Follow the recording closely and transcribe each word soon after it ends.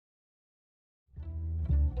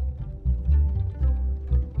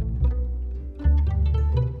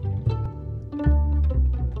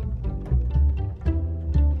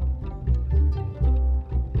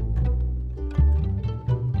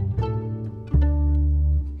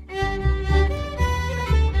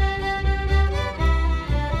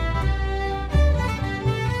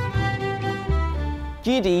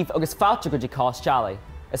Díodíomh agus fáilte go dtí Coláiste.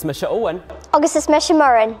 Is me se Owen. Agus is me se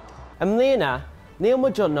Murrin. Mléana, níl mo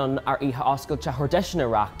dionnan ar ihe oscailte thordeisina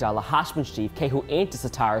reachta le haisminstíomh cé thu aontas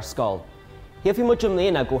atá ar scoil. Hiamh mo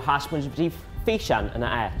mléana go haisminstíomh féisian ina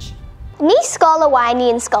áit. Ní scoil amháin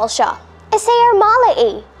íon scoil seo. Is é ar mála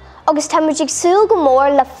í. Agus tá muid ag súil go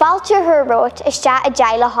mór le fáilte thurót iste a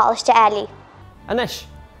deile Coláiste Ailigh. Anis,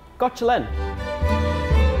 gotcha linn.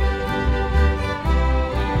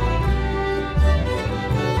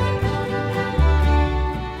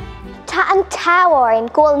 Tá an tábhairn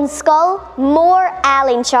ggóil an scoil mór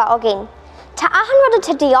ealainn seo agin. Tá ahan rud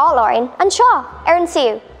a dialáin an seo ar an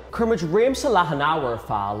siú. Curmuid réimse leathan ábhar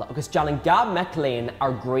fáil agus dealann gab mecléin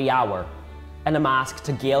ar grí ábhar. Ina másc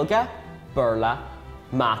tá Gaeilge, Burla,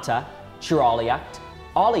 Mata, Sirálaíocht,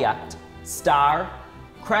 Álaíocht, Star,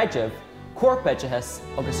 Creidimh, Cuorpidgeas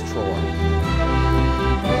agus Tróir.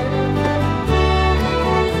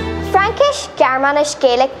 Frankish, Germanish,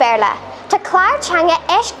 Gaelic, Berla. Tá clár teanga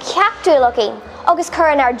is ceaptú agin agus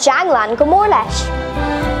churann ar deanglan go mór leis.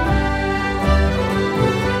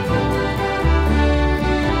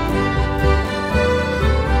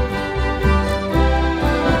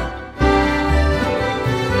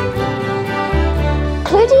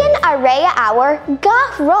 Clúdaíonn a ré ábhar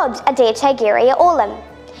gach rud a déithe géirí a ólam.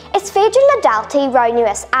 Is féidir le daltaí roinú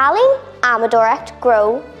is ealainn, amadoireacht,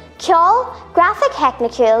 gro, ceol, graphic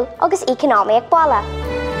technicúil agus economic bála.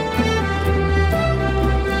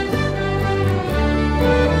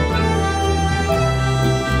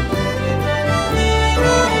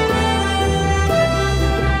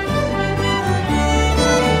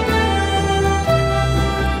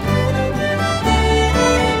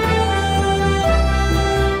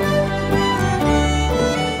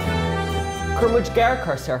 Curmuid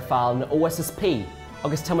gearchars ar fáil na OSSP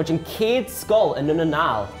agus tá muid an céad scoil in nuna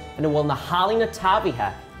náil ina bhfuil na hálaí na taibhithe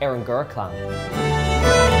ar an gcurclan.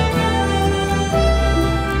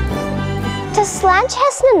 Tá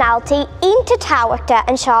sláinthes na náltaí ionta tábhairte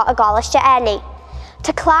an seo a Coláiste Ailigh.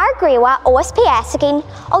 Tá clár gréamha OSPS agin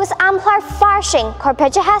agus amplar farsing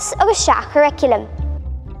Cuorpidgeas agus seach curriculum.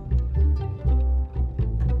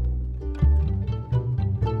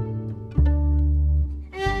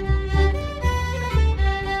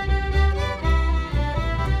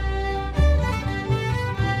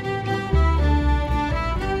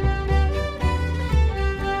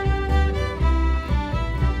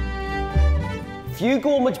 Fiú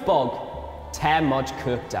go muid bog, tá muid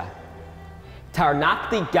cúpta. Tar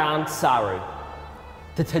nachtaí gan saru.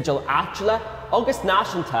 Tá tuideal aitile agus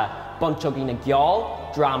náisiúnta bunteogaí na geol,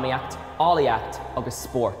 dramaíocht, álaíocht agus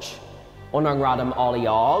sport. Ón an radam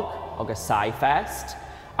álaíág agus Sci-Fest,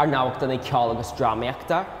 ar náhachta na ceol agus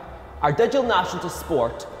dramaíochta, ar tuideal náisiúnta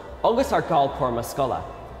sport agus ar gáil cuairma scoile.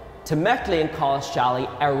 Tá mecléin Coláiste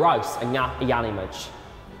Ailigh ar rás a dhéanamid.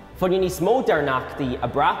 Fuinne níos mó dar nachtaí a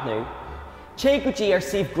brathnú, ché go dtí ar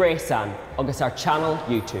Sibh Gréasan agus ar channel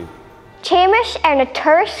YouTube. Téimis ar na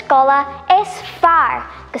tuair scoile is fearr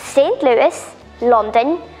go St. Louis,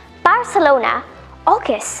 London, Barcelona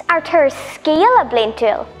agus ar tuair scéal a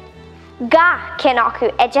bliantúil. Ga cin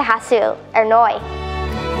acu ide hasúil ar nói.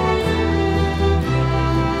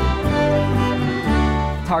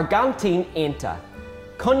 Tar gantín ainta.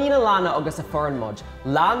 Conína lána agus a foranmud,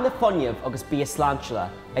 lán na foniamh agus bí sláintseala,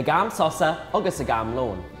 ag am sosa agus ag am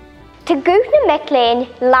lón. Tá gúth na micléin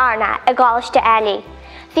lárna a Coláiste Ailigh.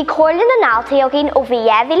 Bhí comhairle na náltaí agin ó bhí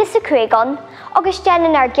 2015 agus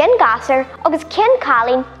déanann ar gin gasar agus cin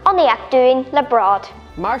cáilín an éachtaún le brád.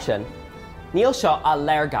 Mar sin, níl seo a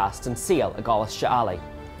léirgast an síal a Coláiste Ailigh.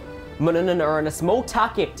 Munan an uair na smó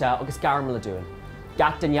takeíochta agus garmla dúin.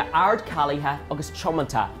 Gatainne ard cálaithe agus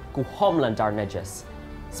tiomanta go thomlan dar nideas.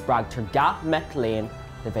 Sprág tar gach micléin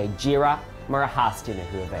na bheith díra mar a hastíú na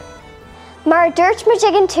thuaibh. Mar dúirt muid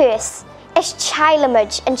ag an tús, is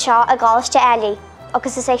teaghlamuid an seo a Coláiste Ailigh,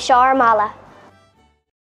 agus is é seo ar mála.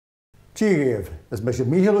 Díomh is me sé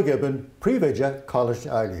Mícheál Gibbon, príomhide Coláiste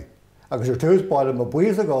Ailigh, agus ar tús baile mo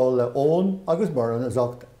buíos a gáil le ón agus Murrin is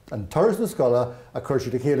ocht an turas na scoile a chuir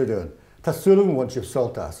siad a chéile dúin, tá súla go bhain sibh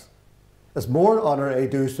soltas. Is mór an honour é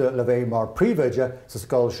dúsa le bheith mar príomhide sa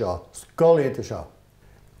scoil seo, scoiléanta seo.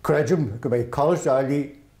 Creidimh go mbeidh Coláiste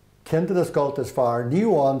Ailigh cinnte na scoiltas fearr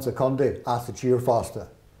níomháin sa condaí as sa tír fásta.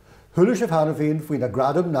 Thuaillis sibh hana féin faoin na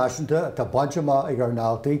gradam náisiúnta atá bainte má ag ar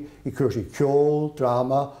náltaí i cuirsaí ceol,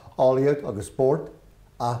 drama, álaíocht agus sport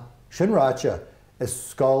a sin ráite is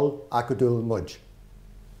scoil acu dúil muid.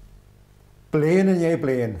 Bliain in é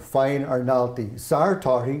bliain féin ar náltaí sair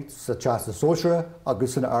tarthaí sa teasta sóisiire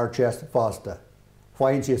agus san airchest fásta.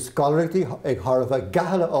 Féin siad scoilreachtaí ag tharbh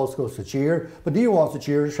gaithe le óscail sa tír, ba níomháin sa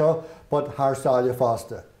tír seo, bud thar stáile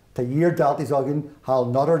fásta. Tá dír daltaí agin hall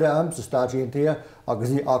Notre Dame sa Stáidí Aontaithe agus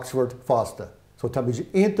ní Oxford Fáilte. So tá mí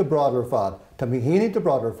aonanta bradar fad, tá mí héanaanta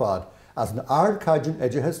bradar fad as an ard caidin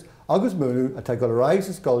idithas agus múnú a tá go ráis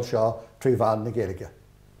sa scoil seo trí bhean na Gaeilge.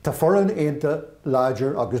 Tá forann aonanta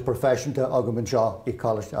láidir agus professionta agamann seo i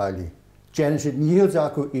Coláiste Ailigh. Déanann siad níl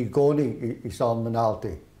acu í gcónaí i san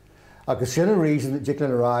manaltaí. Agus sin an reason that Dicklin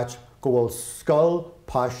Arach go bhfuil scoil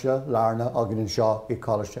paiste lárna agamann seo i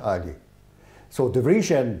Coláiste Ailigh. So de bhrí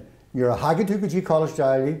sin, nuair a hagann tú go dtí Coláiste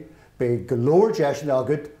Ailigh, be go leor deis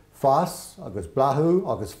agad fas agus blathú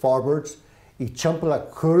agus forbairt i timpeall a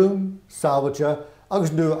cuireann sábhaite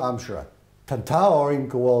agus nua amsere. Tá tá áiríonn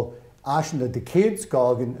go bhfuil aiseanna de céad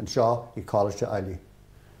scágan an seo i Coláiste Ailigh.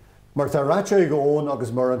 Mar tá ráite go ón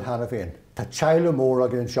agus mar an hena féin, tá teile mór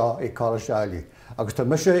agan an seo i Coláiste Ailigh, agus tá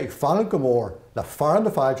mise ag fanna go mór le fearan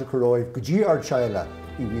na fáilte choróibh go dtí ar teile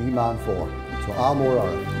i ní man fór, so á mór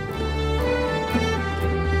ara.